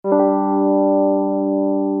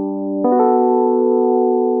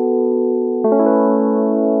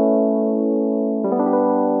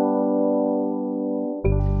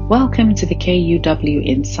Welcome to the KUW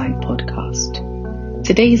Insight podcast.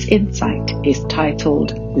 Today's insight is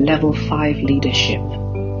titled Level 5 Leadership,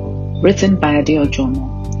 written by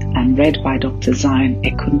Adeojomo and read by Dr. Zion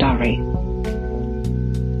Ekundare.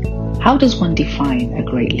 How does one define a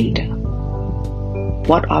great leader?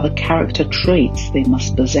 What are the character traits they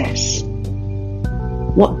must possess?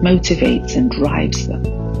 What motivates and drives them?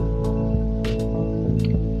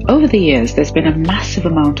 Over the years, there's been a massive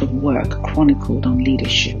amount of work chronicled on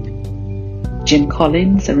leadership. Jim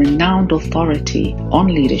Collins, a renowned authority on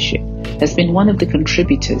leadership, has been one of the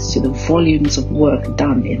contributors to the volumes of work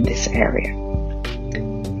done in this area.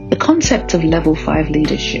 The concept of level 5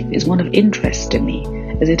 leadership is one of interest to me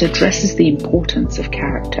as it addresses the importance of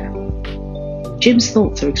character. Jim's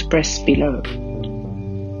thoughts are expressed below.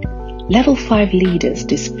 Level 5 leaders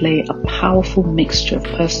display a powerful mixture of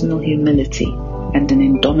personal humility and an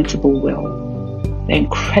indomitable will. They're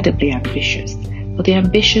incredibly ambitious, but the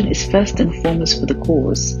ambition is first and foremost for the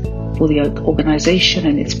cause, for the organization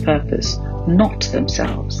and its purpose, not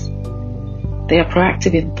themselves. They are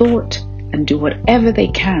proactive in thought and do whatever they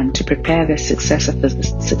can to prepare their successor for the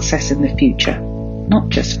success in the future, not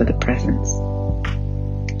just for the present.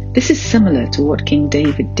 This is similar to what King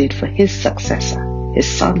David did for his successor, his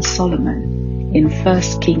son Solomon, in 1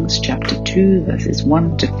 Kings chapter 2 verses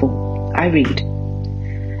 1 to 4. I read,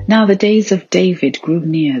 "Now the days of David grew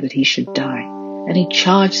near that he should die, and he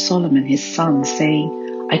charged Solomon his son,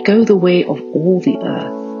 saying, I go the way of all the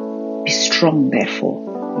earth. Be strong, therefore,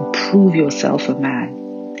 and prove yourself a man,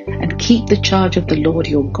 and keep the charge of the Lord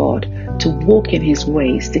your God, to walk in his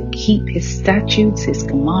ways, to keep his statutes, his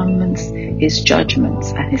commandments, his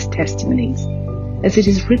judgments, and his testimonies, as it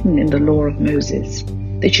is written in the law of Moses,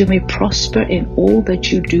 that you may prosper in all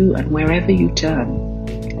that you do and wherever you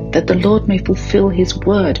turn, that the Lord may fulfill his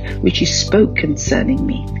word which he spoke concerning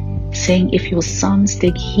me, saying, if your sons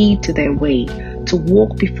take heed to their way, to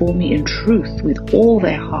walk before me in truth with all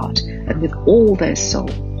their heart and with all their soul.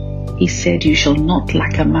 He said, you shall not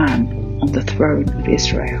lack a man on the throne of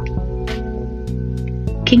Israel."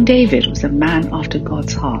 King David was a man after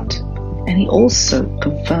God's heart, and he also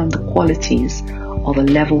confirmed the qualities of a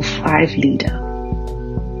level 5 leader.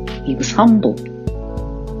 He was humble.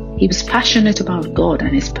 He was passionate about God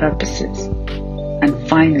and his purposes. And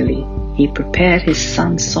finally, he prepared his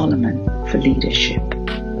son Solomon for leadership.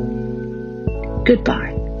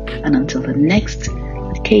 Goodbye, and until the next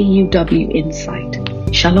KUW Insight,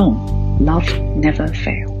 Shalom, love never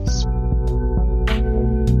fails.